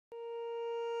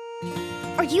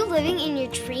Are you living in your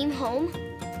dream home?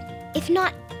 If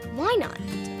not, why not?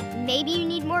 Maybe you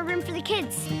need more room for the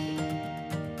kids.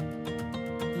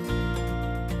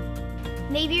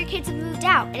 Maybe your kids have moved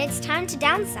out and it's time to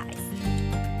downsize.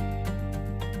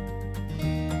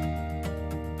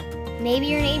 Maybe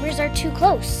your neighbors are too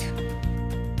close.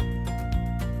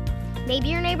 Maybe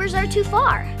your neighbors are too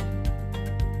far.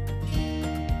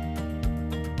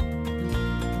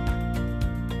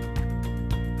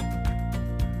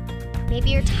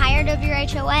 Maybe you're tired of your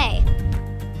HOA.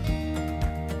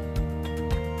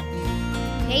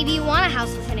 Maybe you want a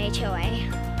house with an HOA.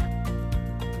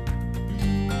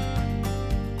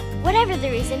 Whatever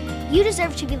the reason, you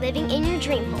deserve to be living in your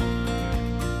dream home.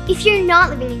 If you're not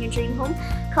living in your dream home,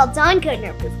 call Don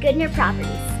Goodner with Goodner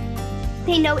Properties.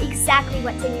 They know exactly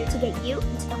what to do to get you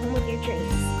into the home of your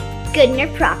dreams.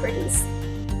 Goodner Properties.